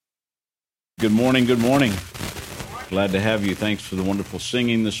Good morning, good morning. Glad to have you. Thanks for the wonderful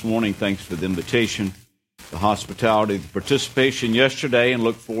singing this morning. Thanks for the invitation, the hospitality, the participation yesterday, and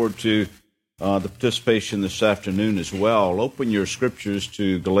look forward to the participation this afternoon as well. Open your scriptures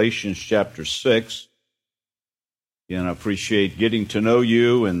to Galatians chapter 6. Again, I appreciate getting to know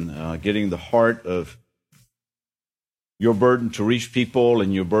you and getting the heart of your burden to reach people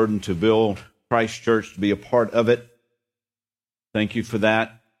and your burden to build Christ Church, to be a part of it. Thank you for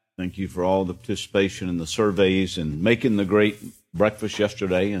that. Thank you for all the participation in the surveys and making the great breakfast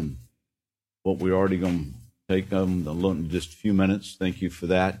yesterday and what we're already going to take in just a few minutes. Thank you for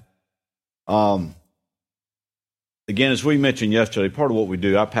that. Again, as we mentioned yesterday, part of what we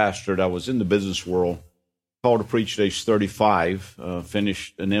do, I pastored, I was in the business world, called to preach at age 35,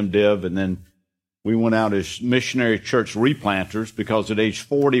 finished an MDiv, and then we went out as missionary church replanters because at age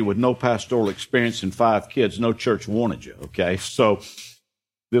 40, with no pastoral experience and 5 kids, no church wanted you, okay? So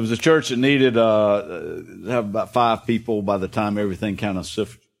there was a church that needed to have about 5 people by the time everything kind of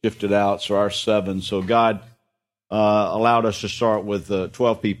shifted out, so our 7. So God allowed us to start with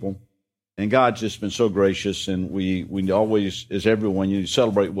 12 people, and God's just been so gracious, and we always, as everyone, you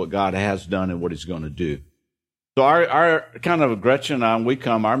celebrate what God has done and what He's going to do. So our kind of Gretchen and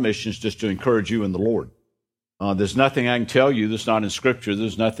I, our mission is just to encourage you in the Lord. There's nothing I can tell you that's not in Scripture.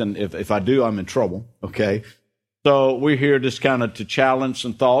 There's nothing, if I do, I'm in trouble, okay? So we're here just kind of to challenge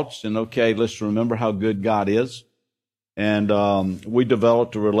some thoughts and, okay, let's remember how good God is. And we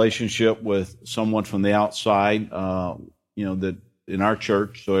developed a relationship with someone from the outside, that in our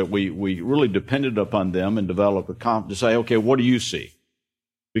church. So we really depended upon them and developed to say, okay, what do you see?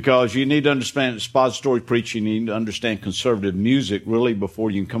 Because you need to understand expository preaching, you need to understand conservative music really before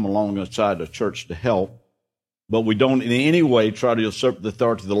you can come alongside the church to help. But we don't in any way try to usurp the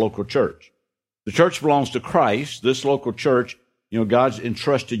authority of the local church. The church belongs to Christ. This local church, God's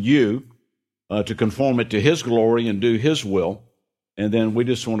entrusted you to conform it to His glory and do His will. And then we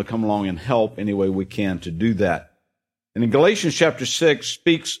just want to come along and help any way we can to do that. And in Galatians chapter 6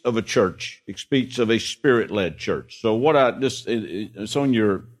 speaks of a church. It speaks of a Spirit-led church. So it's on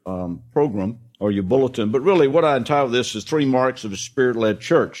your program or your bulletin, but really what I entitled this is 3 marks of a Spirit-led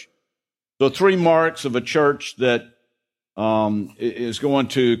church. So 3 marks of a church that is going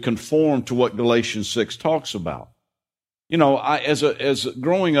to conform to what Galatians 6 talks about. As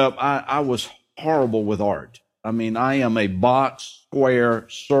growing up, I was horrible with art. I mean, I am a box, square,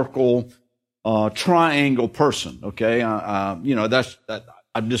 circle, triangle person. Okay, I'm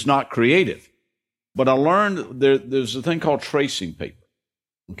just not creative. But I learned there's a thing called tracing paper.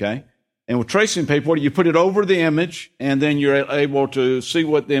 Okay, and with tracing paper, you put it over the image, and then you're able to see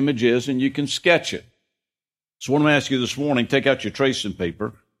what the image is, and you can sketch it. So what I'm going to ask you this morning, take out your tracing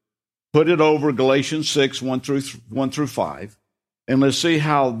paper, put it over Galatians 6, 1 through 5, and let's see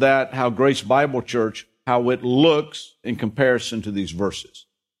how Grace Bible Church, how it looks in comparison to these verses.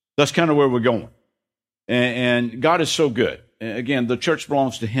 That's kind of where we're going. And God is so good. Again, the church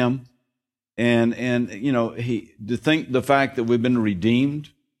belongs to Him. And to think the fact that we've been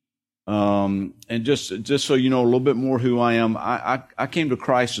redeemed, and just so you know a little bit more who I am, I came to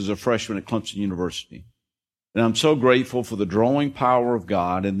Christ as a freshman at Clemson University. And I'm so grateful for the drawing power of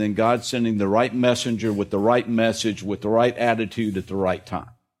God, and then God sending the right messenger with the right message, with the right attitude at the right time.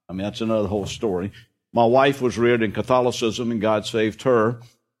 I mean, that's another whole story. My wife was reared in Catholicism, and God saved her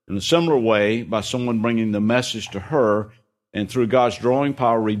in a similar way by someone bringing the message to her, and through God's drawing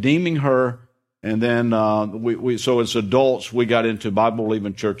power, redeeming her. And then so as adults, we got into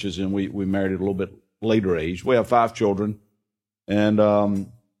Bible-believing churches, and we married at a little bit later age. We have 5 children, and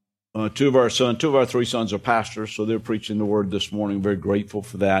 2 of our 3 sons are pastors, so they're preaching the word this morning. Very grateful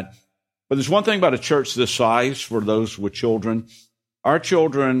for that. But there's one thing about a church this size for those with children. Our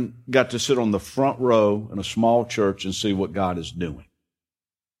children got to sit on the front row in a small church and see what God is doing.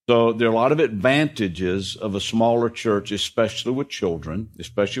 So there are a lot of advantages of a smaller church, especially with children,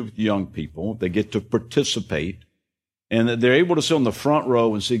 especially with young people. They get to participate, and they're able to sit on the front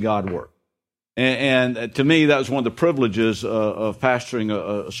row and see God work. And to me, that was one of the privileges of pastoring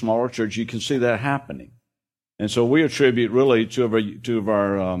a smaller church. You can see that happening. And so we attribute really two of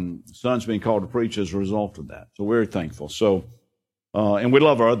our sons being called to preach as a result of that. So we're thankful. So, and we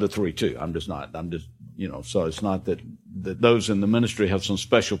love our other 3 too. So it's not that those in the ministry have some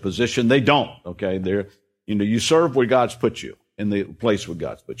special position. They don't, okay? You serve where God's put you, in the place where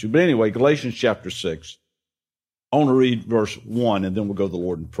God's put you. But anyway, Galatians chapter 6. I want to read verse 1, and then we'll go to the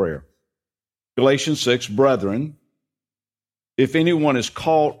Lord in prayer. Galatians 6, brethren, if anyone is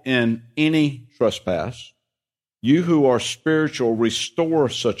caught in any trespass, you who are spiritual, restore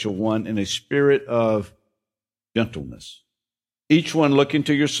such a one in a spirit of gentleness, each one looking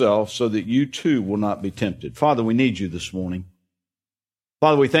to yourself so that you too will not be tempted. Father, we need you this morning.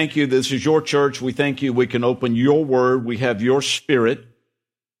 Father, we thank you this is your church. We thank you we can open your word. We have your spirit.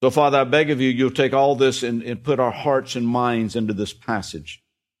 So, Father, I beg of you, you'll take all this and put our hearts and minds into this passage.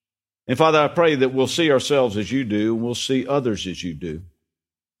 And, Father, I pray that we'll see ourselves as you do, and we'll see others as you do.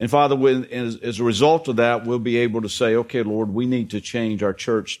 And, Father, as a result of that, we'll be able to say, okay, Lord, we need to change our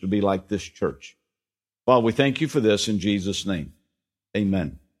church to be like this church. Father, we thank you for this in Jesus' name.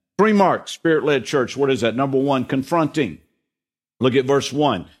 Amen. 3 marks, Spirit-led church. What is that? Number 1, confronting. Look at verse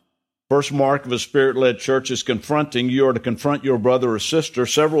 1. First mark of a Spirit-led church is confronting. You are to confront your brother or sister.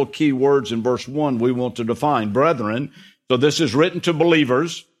 Several key words in verse 1 we want to define. Brethren, so this is written to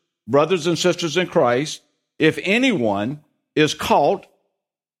believers, brothers and sisters in Christ. If anyone is caught,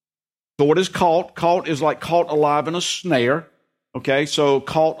 so what is caught? Caught is like caught alive in a snare. Okay, so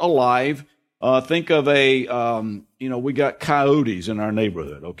caught alive. Think of we got coyotes in our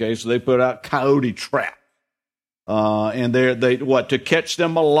neighborhood. Okay, so they put out coyote trap. And they to catch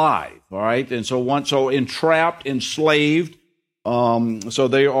them alive, all right? And so entrapped, enslaved, so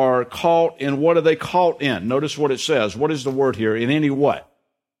they are caught in, what are they caught in? Notice what it says. What is the word here? In any what?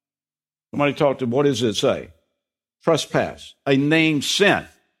 Somebody talk to, what does it say? Trespass, a named sin.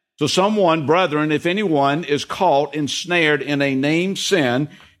 So someone, brethren, if anyone is caught, ensnared in a named sin,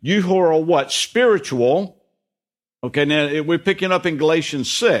 you who are what? Spiritual. Okay, now we're picking up in Galatians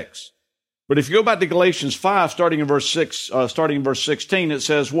 6. But if you go back to Galatians 5, starting in verse 16, it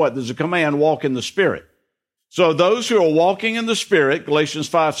says what? There's a command, walk in the Spirit. So those who are walking in the Spirit, Galatians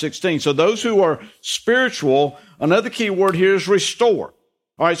 5:16. So those who are spiritual, another key word here is restore.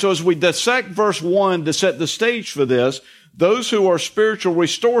 All right, so as we dissect verse 1 to set the stage for this, those who are spiritual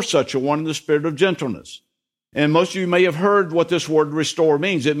restore such a one in the spirit of gentleness. And most of you may have heard what this word restore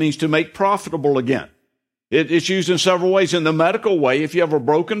means. It means to make profitable again. It's used in several ways. In the medical way, if you have a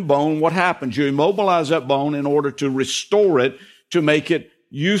broken bone, what happens? You immobilize that bone in order to restore it, to make it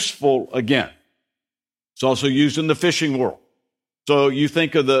useful again. It's also used in the fishing world. So you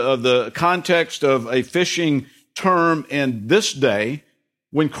think of the context of a fishing term in this day.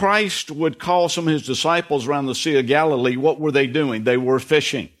 When Christ would call some of his disciples around the Sea of Galilee, what were they doing? They were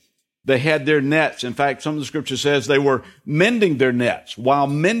fishing. They had their nets. In fact, some of the scripture says they were mending their nets while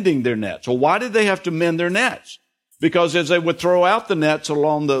mending their nets. So why did they have to mend their nets? Because as they would throw out the nets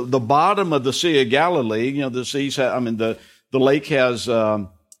along the bottom of the Sea of Galilee, the lake has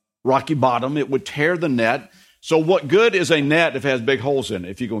rocky bottom. It would tear the net. So what good is a net if it has big holes in it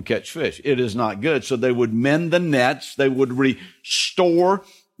if you're going to catch fish? It is not good. So they would mend the nets. They would restore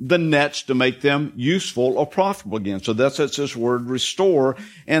the nets to make them useful or profitable again. So that's this word restore.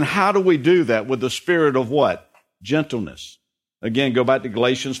 And how do we do that? With the spirit of what? Gentleness. Again, go back to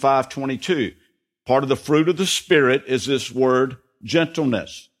Galatians 5:22. Part of the fruit of the Spirit is this word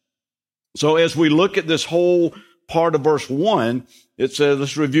gentleness. So as we look at this whole part of verse 1, it says,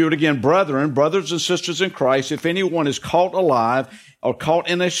 let's review it again. Brethren, brothers and sisters in Christ, if anyone is caught alive or caught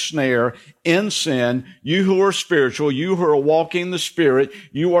in a snare in sin, you who are spiritual, you who are walking in the Spirit,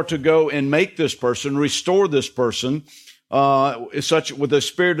 you are to go and make this person, restore this person, with a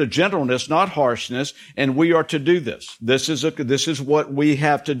spirit of gentleness, not harshness, and we are to do this. This is what we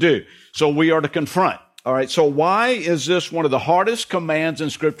have to do. So we are to confront. All right. So why is this one of the hardest commands in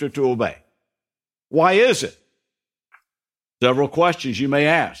Scripture to obey? Why is it? Several questions you may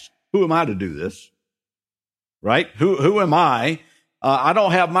ask. Who am I to do this? Right? Who am I? I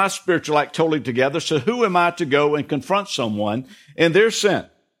don't have my spiritual act totally together, so who am I to go and confront someone in their sin?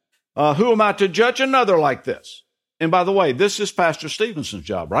 Who am I to judge another like this? And by the way, this is Pastor Stevenson's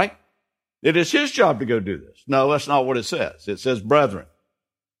job, right? It is his job to go do this. No, that's not what it says. It says brethren.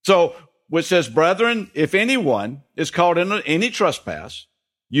 So, it says, brethren, if anyone is caught in any trespass,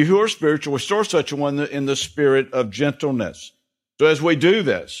 you who are spiritual, restore such a one in the spirit of gentleness. So as we do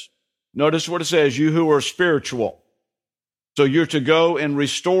this, notice what it says, you who are spiritual. So you're to go and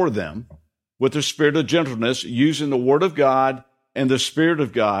restore them with the spirit of gentleness, using the word of God and the Spirit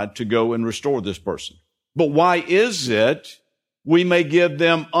of God to go and restore this person. But why is it we may give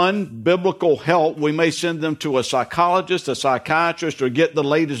them unbiblical help? We may send them to a psychologist, a psychiatrist, or get the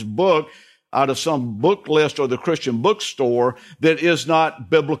latest book out of some book list or the Christian bookstore that is not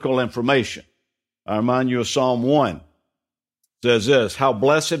biblical information. I remind you of Psalm 1. It says this, how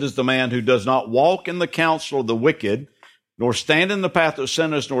blessed is the man who does not walk in the counsel of the wicked, nor stand in the path of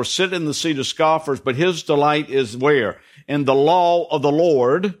sinners, nor sit in the seat of scoffers, but his delight is where? In the law of the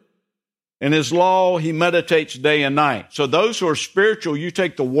Lord. In his law he meditates day and night. So those who are spiritual, you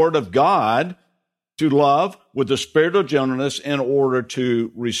take the word of God to love with the spirit of gentleness in order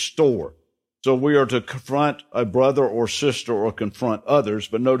to restore. So we are to confront a brother or sister or confront others.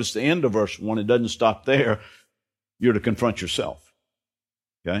 But notice the end of verse 1, it doesn't stop there. You're to confront yourself.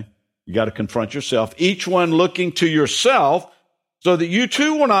 Okay? You got to confront yourself. Each one looking to yourself so that you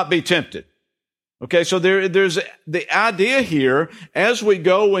too will not be tempted. Okay, so there's the idea here, as we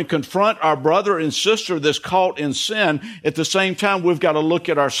go and confront our brother and sister that's caught in sin, at the same time, we've got to look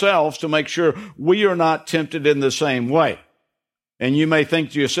at ourselves to make sure we are not tempted in the same way. And you may think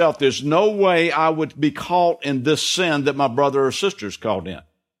to yourself, there's no way I would be caught in this sin that my brother or sister is caught in.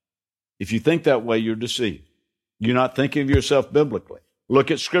 If you think that way, you're deceived. You're not thinking of yourself biblically. Look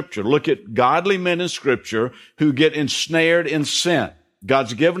at Scripture. Look at godly men in Scripture who get ensnared in sin.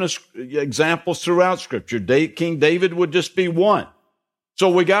 God's given us examples throughout Scripture. King David would just be one. So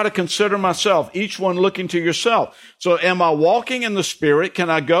we got to consider myself, each one looking to yourself. So am I walking in the Spirit?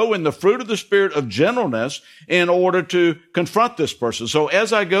 Can I go in the fruit of the Spirit of gentleness in order to confront this person? So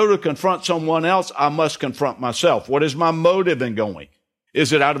as I go to confront someone else, I must confront myself. What is my motive in going?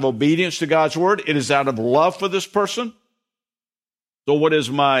 Is it out of obedience to God's Word? It is out of love for this person? So what is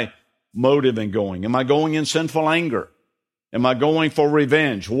my motive in going? Am I going in sinful anger? Am I going for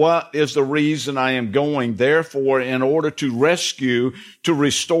revenge? What is the reason I am going? Therefore, in order to rescue, to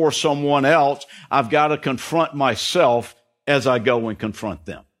restore someone else, I've got to confront myself as I go and confront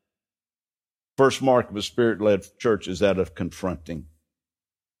them. First mark of a Spirit-led church is that of confronting.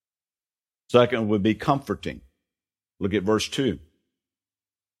 Second would be comforting. Look at verse 2.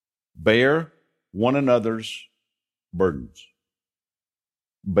 Bear one another's burdens.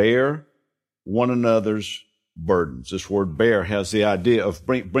 Bear one another's burdens. This word bear has the idea of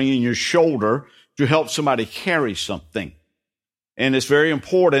bringing your shoulder to help somebody carry something. And it's very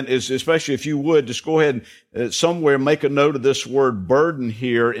important, especially if you would, just go ahead and somewhere make a note of this word burden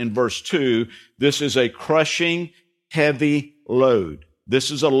here in verse 2. This is a crushing, heavy load. This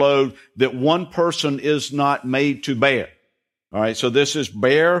is a load that one person is not made to bear. All right, so this is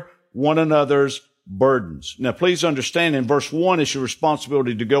bear one another's burdens. Now, please understand, in verse 1, it's your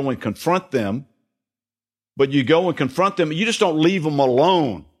responsibility to go and confront them. But you go and confront them. You just don't leave them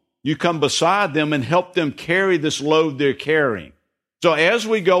alone. You come beside them and help them carry this load they're carrying. So as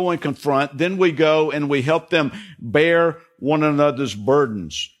we go and confront, then we go and we help them bear one another's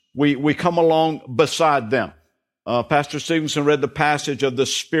burdens. We come along beside them. Pastor Stevenson read the passage of the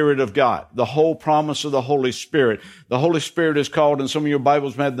Spirit of God, the whole promise of the Holy Spirit. The Holy Spirit is called, in some of your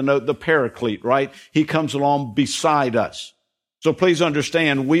Bibles may have the note, the Paraclete, right? He comes along beside us. So please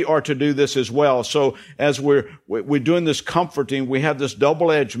understand, we are to do this as well. So as we're doing this comforting, we have this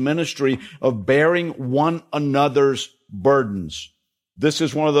double-edged ministry of bearing one another's burdens. This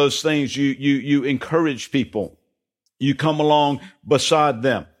is one of those things you encourage people. You come along beside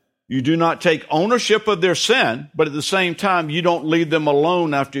them. You do not take ownership of their sin, but at the same time, you don't leave them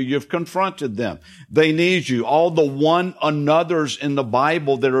alone after you've confronted them. They need you. All the one another's in the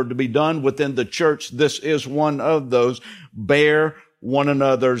Bible that are to be done within the church, this is one of those. Bear one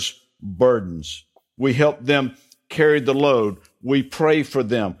another's burdens. We help them carry the load. We pray for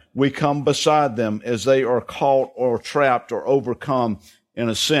them. We come beside them as they are caught or trapped or overcome in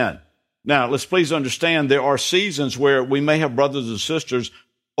a sin. Now, let's please understand there are seasons where we may have brothers and sisters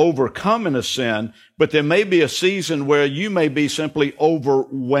overcome in a sin, but there may be a season where you may be simply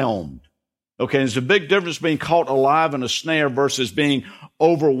overwhelmed. Okay, there's a big difference being caught alive in a snare versus being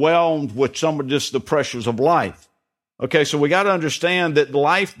overwhelmed with some of just the pressures of life. Okay, so we got to understand that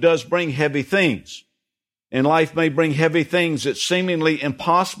life does bring heavy things. And life may bring heavy things that seemingly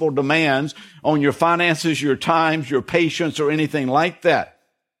impossible demands on your finances, your times, your patience, or anything like that.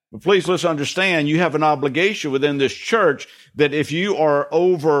 But please let's understand, you have an obligation within this church that if you are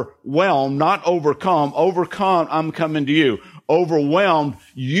overwhelmed, not overcome, I'm coming to you. Overwhelmed,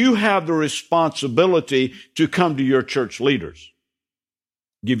 you have the responsibility to come to your church leaders.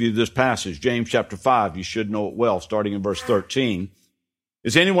 I'll give you this passage, James chapter 5. You should know it well, starting in verse 13.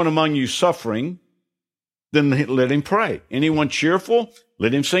 Is anyone among you suffering? Then let him pray. Anyone cheerful?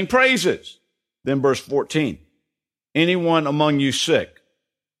 Let him sing praises. Then verse 14. Anyone among you sick?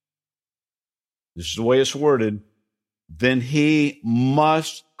 This is the way it's worded. Then he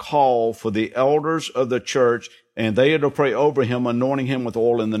must call for the elders of the church, and they are to pray over him, anointing him with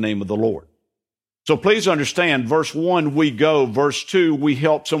oil in the name of the Lord. So please understand, verse 1, we go. Verse 2, we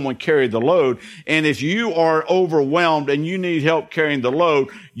help someone carry the load. And if you are overwhelmed and you need help carrying the load,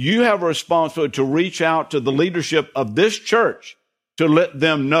 you have a responsibility to reach out to the leadership of this church to let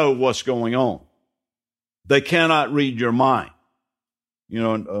them know what's going on. They cannot read your mind. You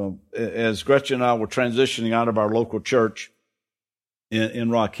know, as Gretchen and I were transitioning out of our local church in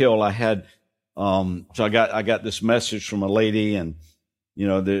Rock Hill, I had, so I got this message from a lady, and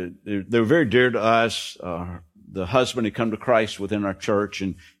they were very dear to us. The husband had come to Christ within our church,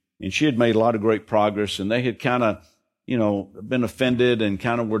 and she had made a lot of great progress, and they had kind of, been offended and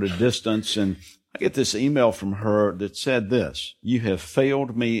kind of were at a distance. And I get this email from her that said this: "You have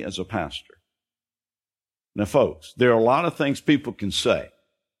failed me as a pastor." Now, folks, there are a lot of things people can say,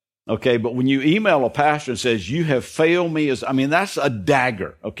 okay? But when you email a pastor and says, "You have failed me that's a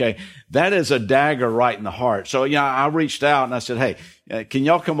dagger, okay? That is a dagger right in the heart. So, I reached out and I said, "Hey, can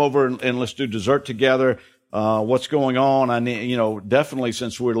y'all come over and let's do dessert together? What's going on? I need, definitely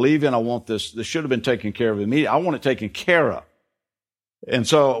since we're leaving, I want this should have been taken care of immediately. I want it taken care of." And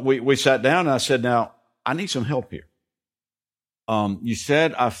so we sat down and I said, "Now, I need some help here. You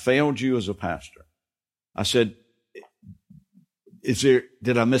said I failed you as a pastor." I said,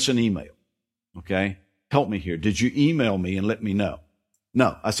 did I miss an email? Okay. Help me here. Did you email me and let me know?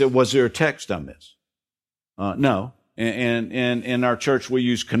 No. I said, was there a text I missed? No. And in our church, we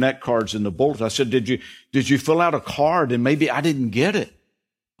use connect cards in the bulletin. I said, did you fill out a card and maybe I didn't get it?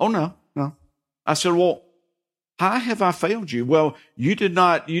 Oh, no. I said, well, how have I failed you? Well, you did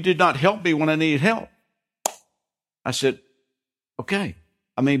not help me when I needed help. I said, okay.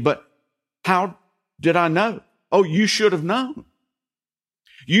 But how did I know? Oh, you should have known.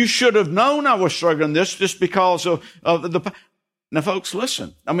 You should have known I was struggling this just because of the... Now, folks,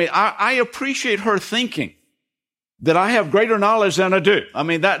 listen. I appreciate her thinking that I have greater knowledge than I do.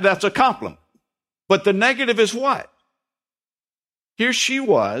 That's a compliment. But the negative is what? Here she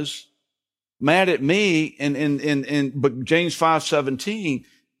was mad at me in James 5:17.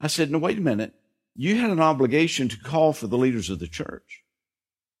 I said, no, wait a minute. You had an obligation to call for the leaders of the church.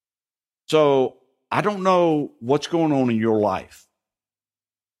 So I don't know what's going on in your life,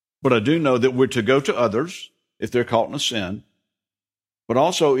 but I do know that we're to go to others if they're caught in a sin. But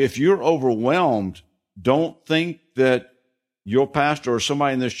also, if you're overwhelmed, don't think that your pastor or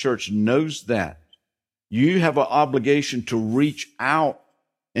somebody in this church knows that. You have an obligation to reach out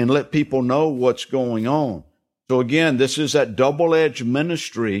and let people know what's going on. So again, this is that double-edged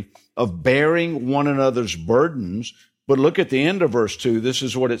ministry of bearing one another's burdens. But look at the end of verse 2. This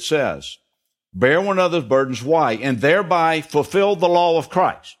is what it says. Bear one another's burdens. Why? And thereby fulfill the law of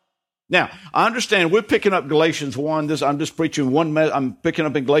Christ. Now, I understand we're picking up Galatians 1. I'm just preaching I'm picking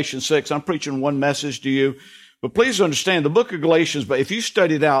up in Galatians 6. I'm preaching one message to you. But please understand the book of Galatians, but if you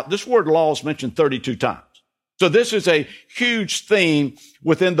study it out, this word law is mentioned 32 times. So this is a huge theme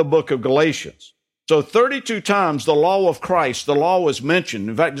within the book of Galatians. So 32 times the law of Christ, the law is mentioned.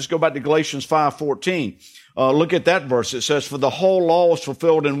 In fact, just go back to Galatians 5:14. Look at that verse. It says, for the whole law is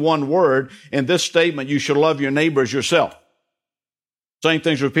fulfilled in one word. In this statement, you shall love your neighbor as yourself. Same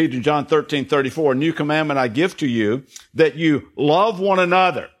thing's repeated in John 13:34. A new commandment I give to you, that you love one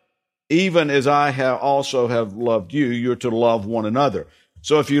another, even as I also have loved you. You're to love one another.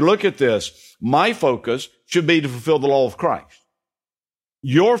 So if you look at this, my focus should be to fulfill the law of Christ.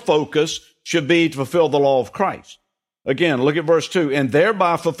 Your focus should be to fulfill the law of Christ. Again, look at verse 2. And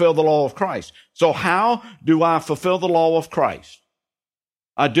thereby fulfill the law of Christ. So how do I fulfill the law of Christ?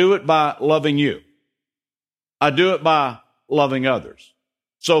 I do it by loving you. I do it by loving others.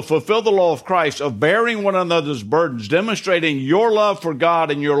 So fulfill the law of Christ of bearing one another's burdens, demonstrating your love for God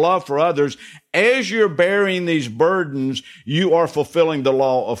and your love for others. As you're bearing these burdens, you are fulfilling the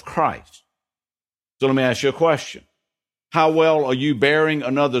law of Christ. So let me ask you a question. How well are you bearing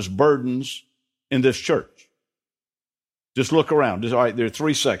another's burdens in this church? Just look around. All right, there are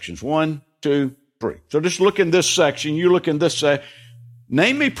 3 sections. 1, 2, 3. So just look in this section. You look in this section.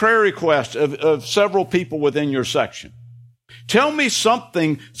 Name me prayer requests of several people within your section. Tell me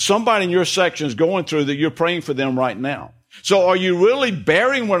something somebody in your section is going through that you're praying for them right now. So are you really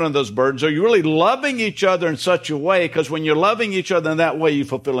bearing one of those burdens? Are you really loving each other in such a way? Because when you're loving each other in that way, you're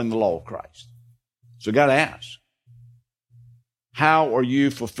fulfilling the law of Christ. So got to ask, how are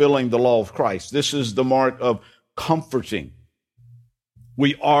you fulfilling the law of Christ? This is the mark of comforting.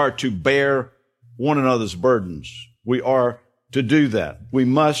 We are to bear one another's burdens. We are to do that. We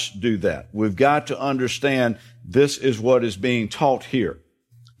must do that. We've got to understand this is what is being taught here.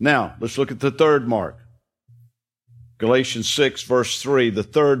 Now, let's look at the third mark. Galatians 6, verse 3, the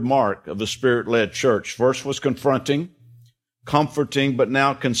third mark of the Spirit-led church. First was confronting, comforting, but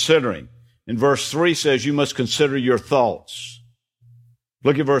now considering. In verse 3 says you must consider your thoughts.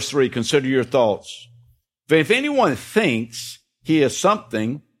 Look at verse 3, consider your thoughts. If anyone thinks he is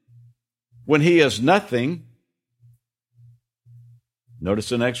something when he is nothing, notice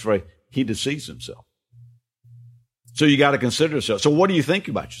the next phrase, he deceives himself. So you got to consider yourself. So what do you think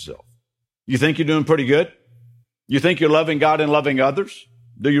about yourself? You think you're doing pretty good? You think you're loving God and loving others?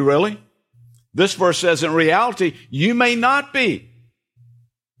 Do you really? This verse says in reality, you may not be.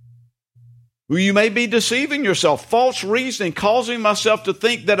 You may be deceiving yourself, false reasoning, causing myself to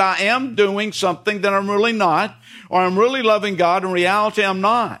think that I am doing something that I'm really not, or I'm really loving God. In reality, I'm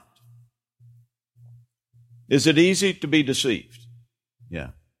not. Is it easy to be deceived? Yeah.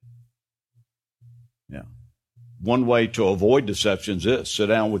 Yeah. One way to avoid deception is this. Sit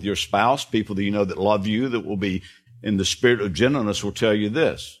down with your spouse, people that you know that love you, that will be in the spirit of gentleness will tell you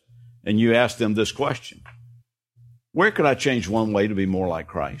this. And you ask them this question. Where could I change one way to be more like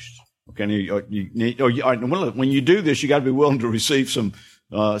Christ? Okay, when you do this, you got to be willing to receive some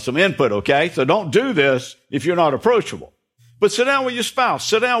input, okay? So don't do this if you're not approachable. But sit down with your spouse.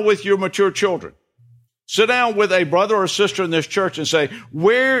 Sit down with your mature children. Sit down with a brother or sister in this church and say,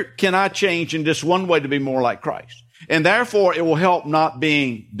 where can I change in this one way to be more like Christ? And therefore, it will help not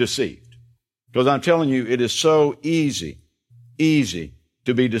being deceived. Because I'm telling you, it is so easy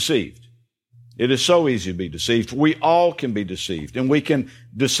to be deceived. It is so easy to be deceived. We all can be deceived, and we can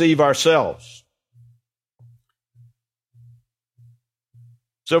deceive ourselves.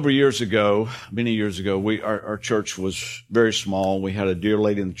 Several years ago, many years ago, our church was very small. We had a dear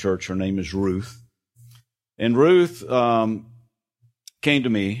lady in the church. Her name is Ruth. And Ruth came to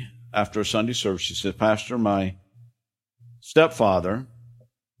me after a Sunday service. She said, Pastor, my stepfather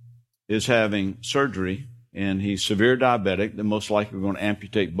is having surgery, and he's severe diabetic. They're most likely going to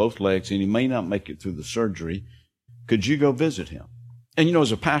amputate both legs, and he may not make it through the surgery. Could you go visit him? And,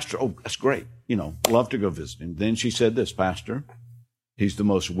 as a pastor, that's great. Love to go visit him. Then she said this, Pastor, he's the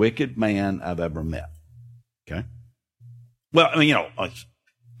most wicked man I've ever met. Okay? Well,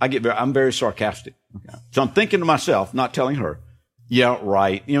 I'm very sarcastic. Okay? So I'm thinking to myself, not telling her, yeah,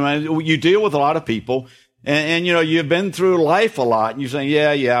 right. You deal with a lot of people, and you've been through life a lot, and you're saying,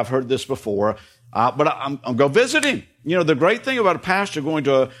 yeah, I've heard this before. But I'm going to visit him. The great thing about a pastor going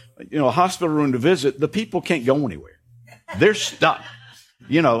to a hospital room to visit, the people can't go anywhere. They're stuck.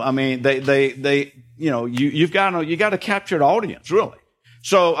 You've got to capture the audience, really.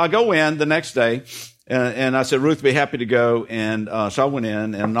 So I go in the next day, and I said, Ruth, be happy to go. And so I went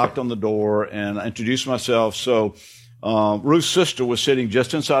in and knocked on the door and I introduced myself. So Ruth's sister was sitting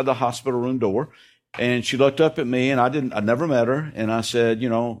just inside the hospital room door. And she looked up at me, and I never met her. And I said,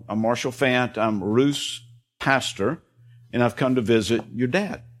 I'm Marshall Fant. I'm Ruth's pastor, and I've come to visit your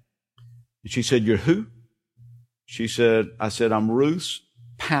dad. And she said, you're who? I said, I'm Ruth's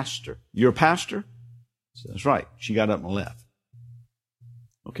pastor. You're a pastor? I said, that's right. She got up and left.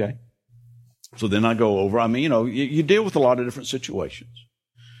 Okay. So then I go over. You deal with a lot of different situations.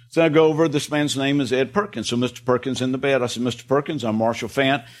 So I go over. This man's name is Ed Perkins. So Mr. Perkins in the bed. I said, Mr. Perkins, I'm Marshall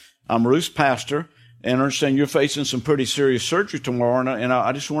Fant. I'm Ruth's pastor. And I understand you're facing some pretty serious surgery tomorrow, and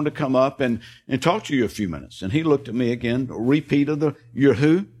I just wanted to come up and talk to you a few minutes. And he looked at me again, repeated you're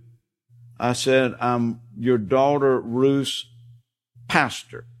who? I said, I'm your daughter Ruth's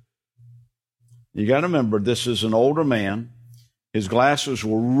pastor. You got to remember, this is an older man. His glasses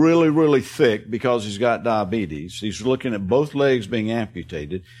were really, really thick because he's got diabetes. He's looking at both legs being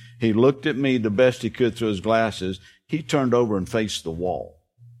amputated. He looked at me the best he could through his glasses. He turned over and faced the wall.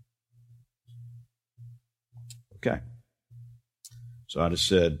 Okay. So I just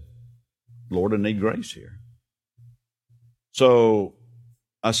said, Lord, I need grace here. So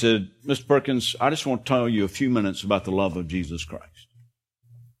I said, Mr. Perkins, I just want to tell you a few minutes about the love of Jesus Christ.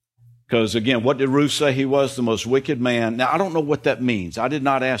 Because again, what did Ruth say? He was the most wicked man. Now, I don't know what that means. I did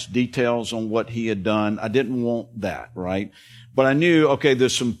not ask details on what he had done. I didn't want that, right? But I knew, okay,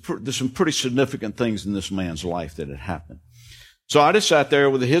 there's some pretty significant things in this man's life that had happened. So I just sat there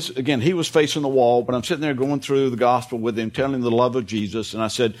with he was facing the wall, but I'm sitting there going through the gospel with him, telling him the love of Jesus. And I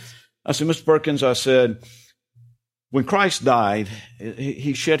said, Mr. Perkins, when Christ died,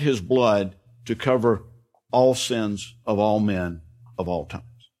 he shed his blood to cover all sins of all men of all times.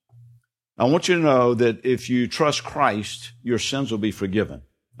 I want you to know that if you trust Christ, your sins will be forgiven.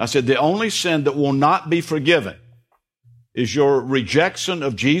 I said, the only sin that will not be forgiven is your rejection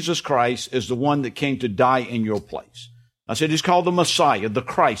of Jesus Christ as the one that came to die in your place. I said, he's called the Messiah, the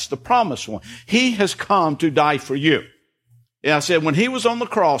Christ, the promised one. He has come to die for you. And I said, when he was on the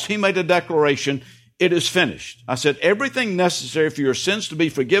cross, he made a declaration, it is finished. I said, everything necessary for your sins to be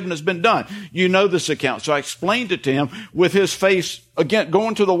forgiven has been done. You know this account. So I explained it to him with his face, again,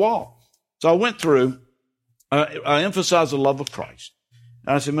 going to the wall. So I went through, I emphasized the love of Christ.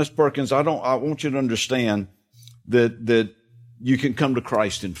 And I said, Mr. Perkins, I want you to understand that you can come to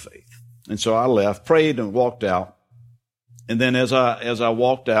Christ in faith. And so I left, prayed, and walked out. And then as I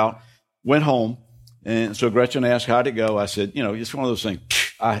walked out, went home, and so Gretchen asked, how'd it go? I said, it's one of those things.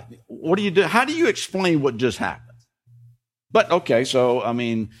 What do you do? How do you explain what just happened? But okay, so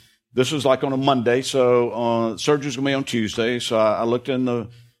this was like on a Monday, so surgery's gonna be on Tuesday. So I looked in the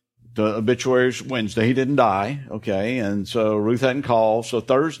The obituaries Wednesday. He didn't die, okay? And so Ruth hadn't called. So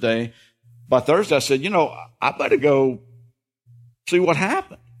by Thursday, I said, I better go see what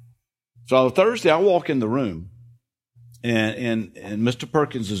happened. So Thursday, I walk in the room, and Mr.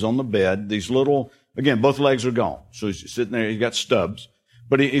 Perkins is on the bed. Again, both legs are gone. So he's sitting there. He's got stubs.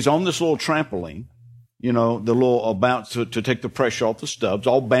 But he's on this little trampoline, the little bounce to take the pressure off the stubs,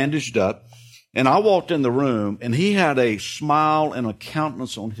 all bandaged up. And I walked in the room, and he had a smile and a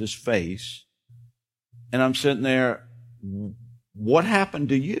countenance on his face. And I'm sitting there, what happened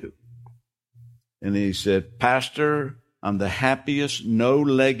to you? And he said, Pastor, I'm the happiest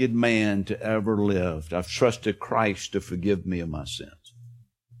no-legged man to ever live. I've trusted Christ to forgive me of my sins.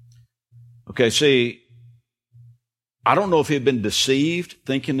 Okay, see, I don't know if he had been deceived,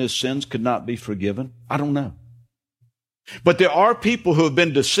 thinking his sins could not be forgiven. I don't know. But there are people who have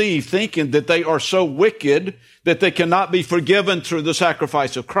been deceived, thinking that they are so wicked that they cannot be forgiven through the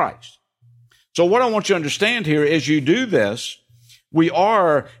sacrifice of Christ. So what I want you to understand here, as you do this, there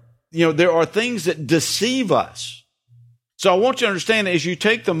are things that deceive us. So I want you to understand, as you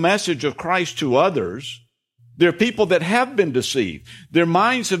take the message of Christ to others, there are people that have been deceived. Their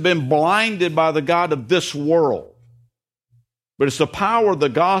minds have been blinded by the god of this world. But it's the power of the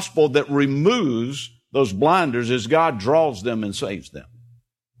gospel that removes those blinders as God draws them and saves them.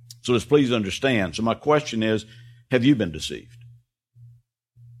 So let's please understand. So my question is, have you been deceived?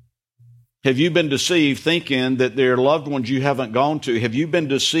 Have you been deceived thinking that there are loved ones you haven't gone to? Have you been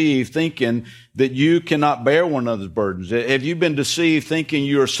deceived thinking that you cannot bear one another's burdens? Have you been deceived thinking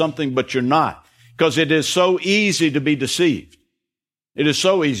you are something but you're not? Because it is so easy to be deceived. It is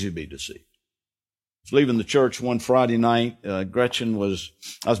so easy to be deceived. I was leaving the church one Friday night. I was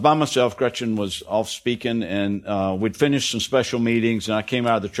by myself. Gretchen was off speaking, and we'd finished some special meetings, and I came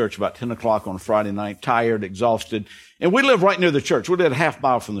out of the church about 10 o'clock on a Friday night, tired, exhausted. And we live right near the church. We live a half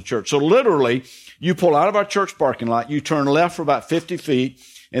mile from the church. So literally, you pull out of our church parking lot, you turn left for about 50 feet,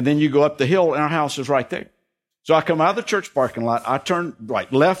 and then you go up the hill, and our house is right there. So I come out of the church parking lot, I turn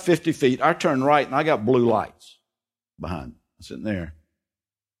right, left 50 feet, I turn right, and I got blue lights behind me. I'm sitting there.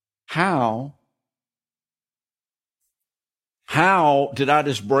 How did I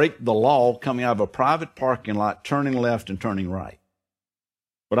just break the law coming out of a private parking lot, turning left and turning right?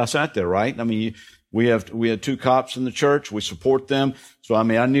 But I sat there, right? I mean, we had two cops in the church. We support them. So, I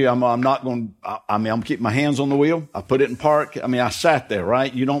knew I'm going to keep my hands on the wheel. I put it in park. I sat there,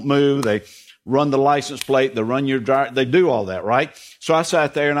 right? You don't move. They run the license plate. They run your driver. They do all that, right? So I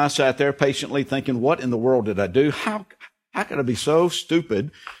sat there patiently thinking, what in the world did I do? How could I be so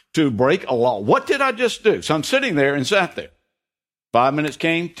stupid to break a law? What did I just do? So I'm sitting there and sat there. 5 minutes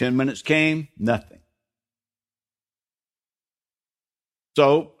came, 10 minutes came, nothing.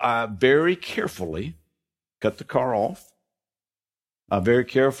 So I very carefully cut the car off. I very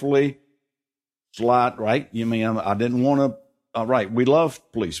carefully slide, right? I didn't want to, right, we love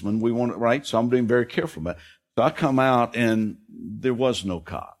policemen. We want it, right? So I'm being very careful about it. So I come out and there was no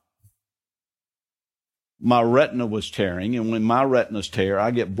cop. My retina was tearing, and when my retinas tear,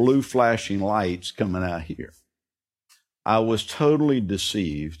 I get blue flashing lights coming out here. I was totally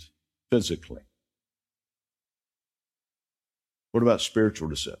deceived physically. What about spiritual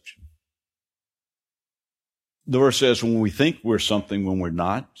deception? The verse says when we think we're something when we're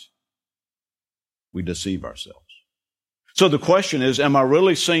not, we deceive ourselves. So the question is, am I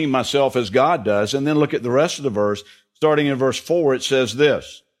really seeing myself as God does? And then look at the rest of the verse. Starting in verse 4, it says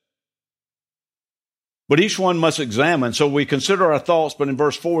this. But each one must examine. So we consider our thoughts, but in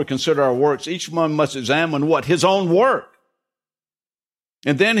verse 4 we consider our works. Each one must examine what? His own work.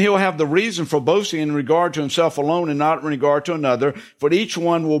 And then he'll have the reason for boasting in regard to himself alone and not in regard to another, for each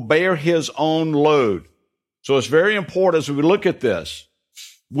one will bear his own load. So it's very important as we look at this.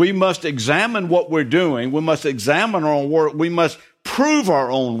 We must examine what we're doing. We must examine our own work. We must prove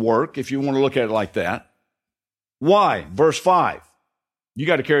our own work, if you want to look at it like that. Why? Verse 5. You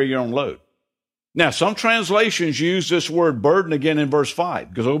got to carry your own load. Now, some translations use this word burden again in verse 5,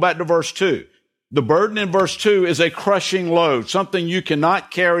 because go back to verse 2. The burden in verse 2 is a crushing load, something you cannot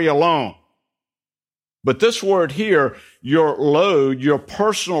carry alone. But this word here, your load, your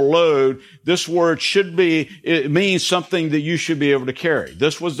personal load, this word it means something that you should be able to carry.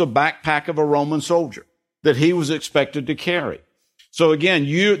 This was the backpack of a Roman soldier that he was expected to carry. So again,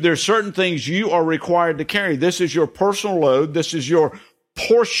 there's certain things you are required to carry. This is your personal load. This is your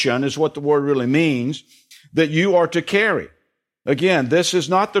portion, is what the word really means, that you are to carry. Again, this is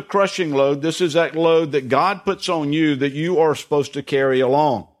not the crushing load. This is that load that God puts on you that you are supposed to carry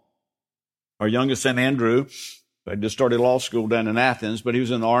along. Our youngest son, Andrew, I just started law school down in Athens, but he was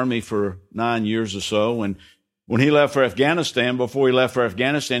in the Army for 9 years or so. And when he left for Afghanistan, before he left for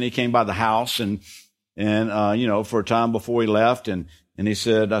Afghanistan, he came by the house and for a time before he left. And I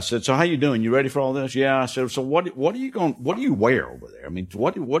said, so how you doing? You ready for all this? Yeah. I said, so what do you wear over there? I mean,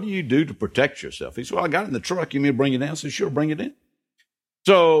 what do you do to protect yourself? He said, well, I got it in the truck. You mean to bring it in? I said, sure, bring it in.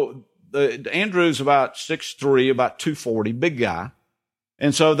 So Andrew's about 6'3", about 240, big guy.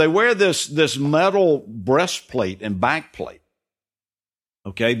 And so they wear this metal breastplate and backplate,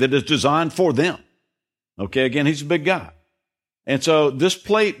 okay, that is designed for them. Okay, again, he's a big guy. And so this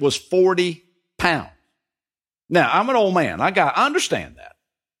plate was 40 pounds. Now, I'm an old man. I understand that.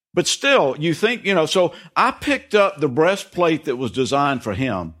 But still, you think, so I picked up the breastplate that was designed for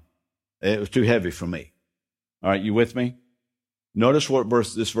him. It was too heavy for me. All right, you with me? Notice what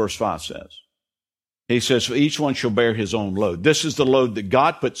this verse 5 says. He says, for each one shall bear his own load. This is the load that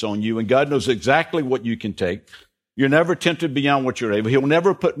God puts on you, and God knows exactly what you can take. You're never tempted beyond what you're able. He'll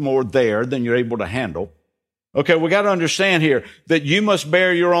never put more there than you're able to handle. Okay, we got to understand here that you must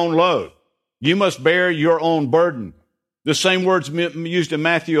bear your own load. You must bear your own burden. The same words used in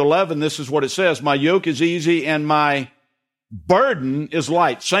Matthew 11, this is what it says. My yoke is easy and my burden is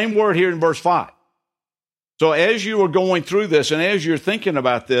light. Same word here in verse 5. So as you are going through this and as you're thinking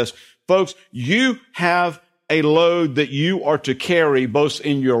about this, folks, you have a load that you are to carry both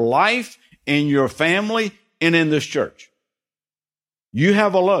in your life, in your family, and in this church. You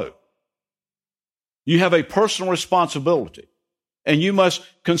have a load. You have a personal responsibility, and you must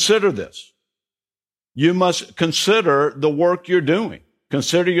consider this. You must consider the work you're doing.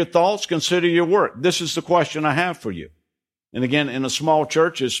 Consider your thoughts, consider your work. This is the question I have for you. And again, in a small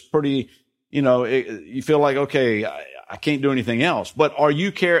church, it's pretty, you feel like, okay, I can't do anything else. But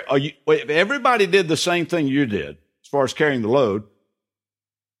if everybody did the same thing you did, as far as carrying the load,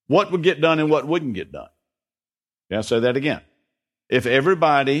 what would get done and what wouldn't get done? Yeah, I'll say that again. If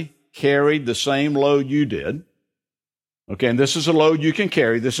everybody carried the same load you did, okay, and this is a load you can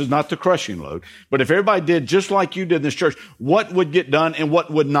carry. This is not the crushing load. But if everybody did just like you did in this church, what would get done and what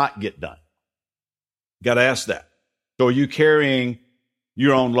would not get done? Got to ask that. So are you carrying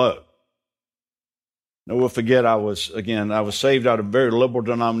your own load? No, we'll forget I was saved out of a very liberal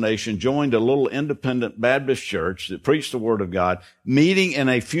denomination, joined a little independent Baptist church that preached the Word of God, meeting in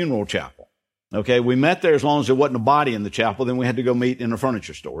a funeral chapel. Okay, we met there as long as there wasn't a body in the chapel, then we had to go meet in a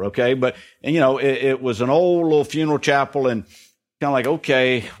furniture store, okay? But, it was an old little funeral chapel and kind of like,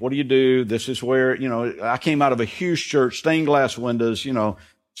 okay, what do you do? This is where, I came out of a huge church, stained glass windows,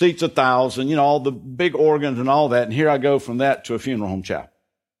 seats 1,000, all the big organs and all that, and here I go from that to a funeral home chapel.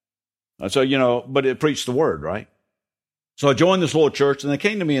 So, but it preached the Word, right? So I joined this little church and they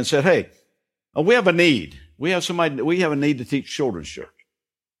came to me and said, hey, we have a need. We have a need to teach children's church.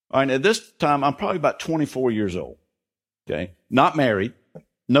 All right, at this time, I'm probably about 24 years old, okay? Not married,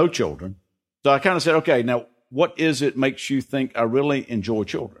 no children. So I kind of said, okay, now what is it makes you think I really enjoy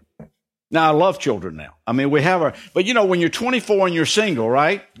children? Now, I love children now. I mean, but when you're 24 and you're single,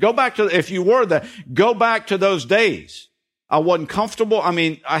 right? If you were that, go back to those days. I wasn't comfortable. I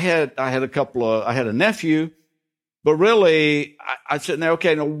mean, I had a nephew, but really, I said, now,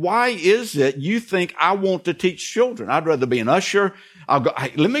 okay, now why is it you think I want to teach children? I'd rather be an usher.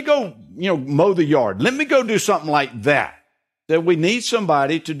 Let me go, mow the yard. Let me go do something like that. That we need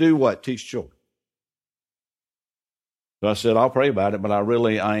somebody to do what? Teach children. So I said, I'll pray about it, but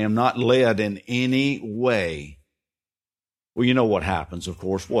I am not led in any way. Well, you know what happens, of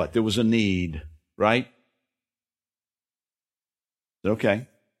course. What? There was a need, right? Okay.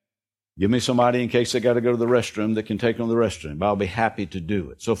 Give me somebody in case they got to go to the restroom that can take them to the restroom. I'll be happy to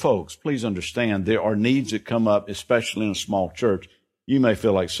do it. So folks, please understand there are needs that come up, especially in a small church. You may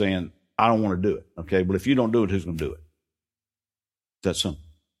feel like saying, I don't want to do it. Okay. But if you don't do it, who's going to do it? That's simple.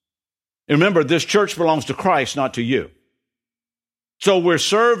 And remember, this church belongs to Christ, not to you. So we're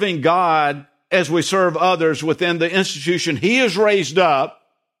serving God as we serve others within the institution He has raised up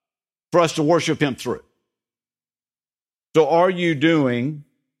for us to worship Him through. So are you doing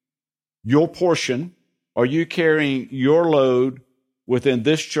your portion? Are you carrying your load within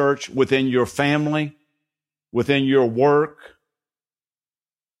this church, within your family, within your work?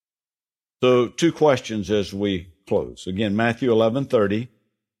 So 2 questions as we close. Again, Matthew 11:30.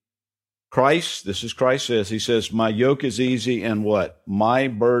 Christ says, He says, my yoke is easy and what? My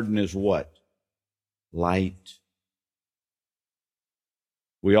burden is what? Light.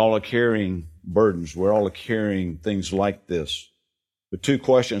 We all are carrying burdens. We're all carrying things like this. The 2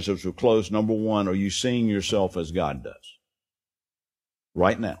 questions as we close. Number 1, are you seeing yourself as God does?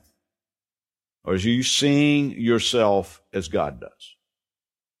 Right now. Or are you seeing yourself as God does?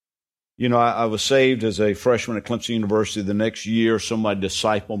 I was saved as a freshman at Clemson University. The next year, somebody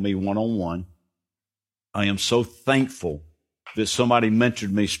discipled me one-on-one. I am so thankful that somebody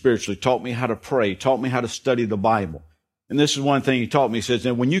mentored me spiritually, taught me how to pray, taught me how to study the Bible. And this is one thing he taught me. He says,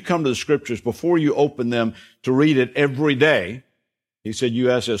 and when you come to the Scriptures, before you open them to read it every day, he said,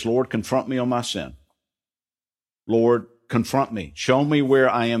 you ask this, Lord, confront me on my sin. Lord, confront me. Show me where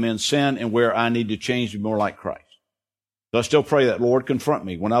I am in sin and where I need to change to be more like Christ. So I still pray that, Lord, confront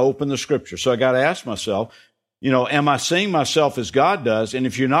me when I open the Scripture. So I got to ask myself, am I seeing myself as God does? And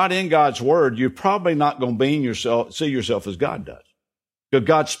if you're not in God's Word, you're probably not going to see yourself as God does. Because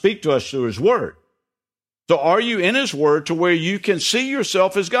God speaks to us through His Word. So are you in His Word to where you can see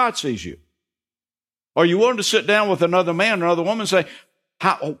yourself as God sees you? Are you willing to sit down with another man or another woman and say,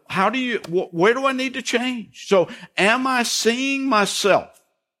 where do I need to change? So am I seeing myself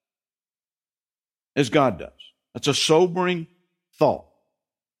as God does? That's a sobering thought.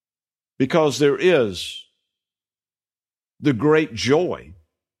 Because there is the great joy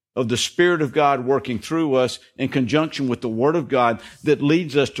of the Spirit of God working through us in conjunction with the Word of God that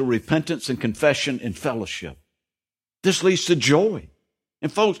leads us to repentance and confession and fellowship. This leads to joy.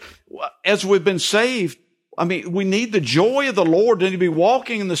 And folks, as we've been saved, we need the joy of the Lord and to be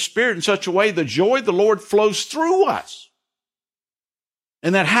walking in the Spirit in such a way the joy of the Lord flows through us.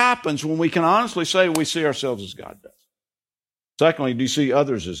 And that happens when we can honestly say we see ourselves as God does. Secondly, do you see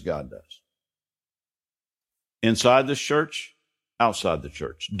others as God does? Inside this church, outside the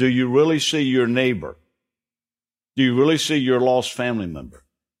church. Do you really see your neighbor? Do you really see your lost family member?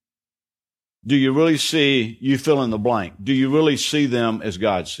 Do you really see, you fill in the blank, do you really see them as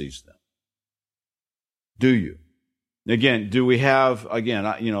God sees them? Do you? Again, do we have, I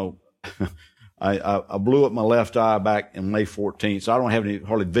blew up my left eye back in May 14th, so I don't have any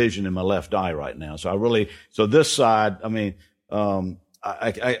hardly vision in my left eye right now. So this side, I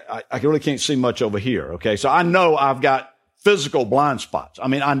really can't see much over here, okay? So I know I've got physical blind spots.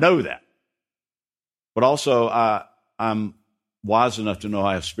 I know that. But also, I'm wise enough to know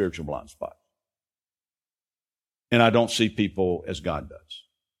I have spiritual blind spots. And I don't see people as God does.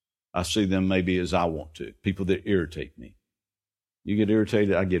 I see them maybe as I want to. People that irritate me. You get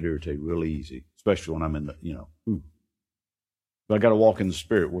irritated? I get irritated really easy, especially when I'm in the, But I got to walk in the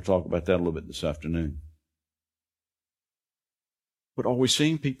Spirit. We'll talk about that a little bit this afternoon. But are we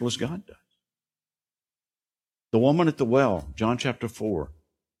seeing people as God does? The woman at the well, John chapter 4,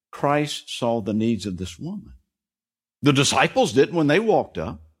 Christ saw the needs of this woman. The disciples didn't when they walked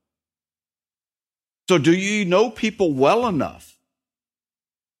up. So do you know people well enough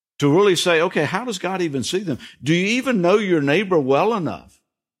to really say, okay, how does God even see them? Do you even know your neighbor well enough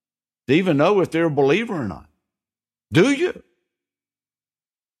to even know if they're a believer or not? Do you?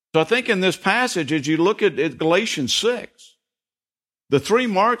 So I think in this passage, as you look at Galatians 6, the three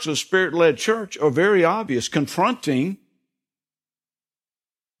marks of Spirit-led church are very obvious: confronting,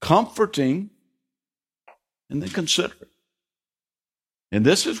 comforting, and then considering. And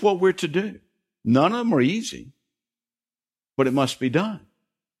this is what we're to do. None of them are easy, but it must be done.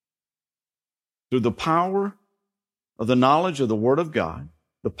 Through the power of the knowledge of the Word of God,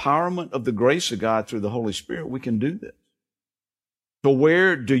 the empowerment of the grace of God through the Holy Spirit, we can do this. So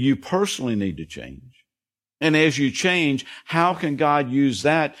where do you personally need to change? And as you change, how can God use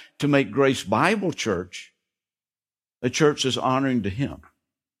that to make Grace Bible Church a church that's honoring to Him?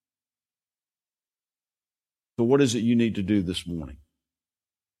 So what is it you need to do this morning?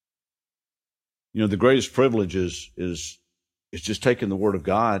 The greatest privilege is just taking the Word of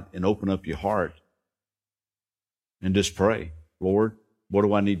God and open up your heart and just pray, Lord, what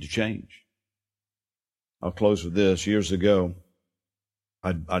do I need to change? I'll close with this. Years ago,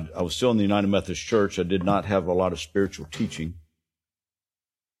 I was still in the United Methodist Church. I did not have a lot of spiritual teaching.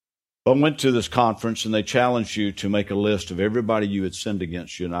 But I went to this conference, and they challenged you to make a list of everybody you had sinned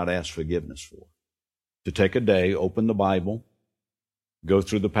against you and not asked forgiveness for. To take a day, open the Bible, go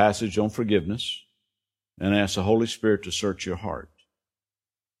through the passage on forgiveness, and ask the Holy Spirit to search your heart.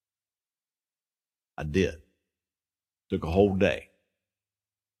 I did. Took a whole day.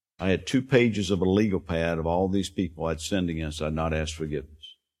 I had 2 pages of a legal pad of all these people I'd sinned against. I'd not asked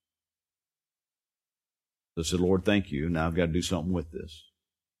forgiveness. So I said, Lord, thank you. Now I've got to do something with this.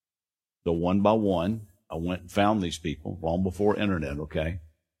 So one by one, I went and found these people long before internet, okay?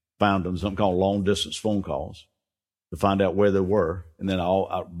 Found them, something called long-distance phone calls, to find out where they were. And then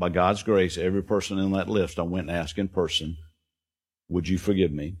by God's grace, every person in that list, I went and asked in person, would you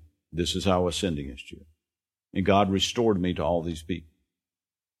forgive me? This is how I sinned against you. And God restored me to all these people.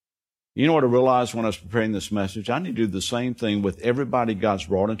 You know what I realized when I was preparing this message? I need to do the same thing with everybody God's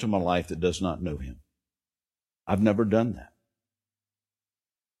brought into my life that does not know Him. I've never done that.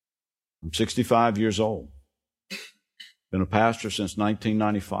 I'm 65 years old. Been a pastor since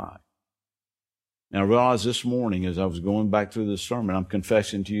 1995. And I realized this morning as I was going back through this sermon, I'm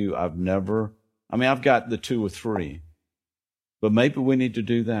confessing to you, I've got the 2 or 3. But maybe we need to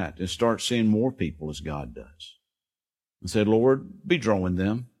do that and start seeing more people as God does. And say, Lord, be drawing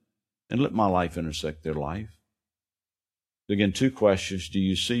them and let my life intersect their life. So again, 2 questions. Do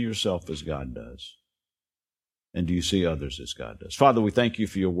you see yourself as God does? And do you see others as God does? Father, we thank you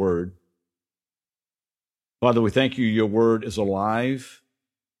for your word. Father, we thank you your word is alive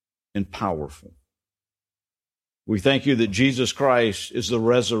and powerful. We thank you that Jesus Christ is the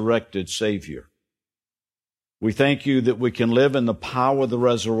resurrected Savior. We thank you that we can live in the power of the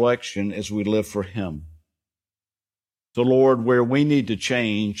resurrection as we live for him. So, Lord, where we need to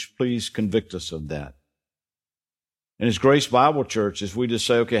change, please convict us of that. And as Grace Bible Church, as we just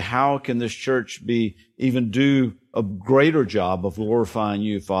say, okay, how can this church even do a greater job of glorifying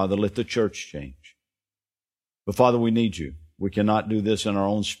you, Father? Let the church change. But Father, we need you. We cannot do this in our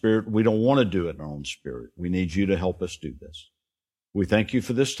own spirit. We don't want to do it in our own spirit. We need you to help us do this. We thank you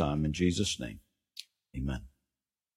for this time. In Jesus' name, amen.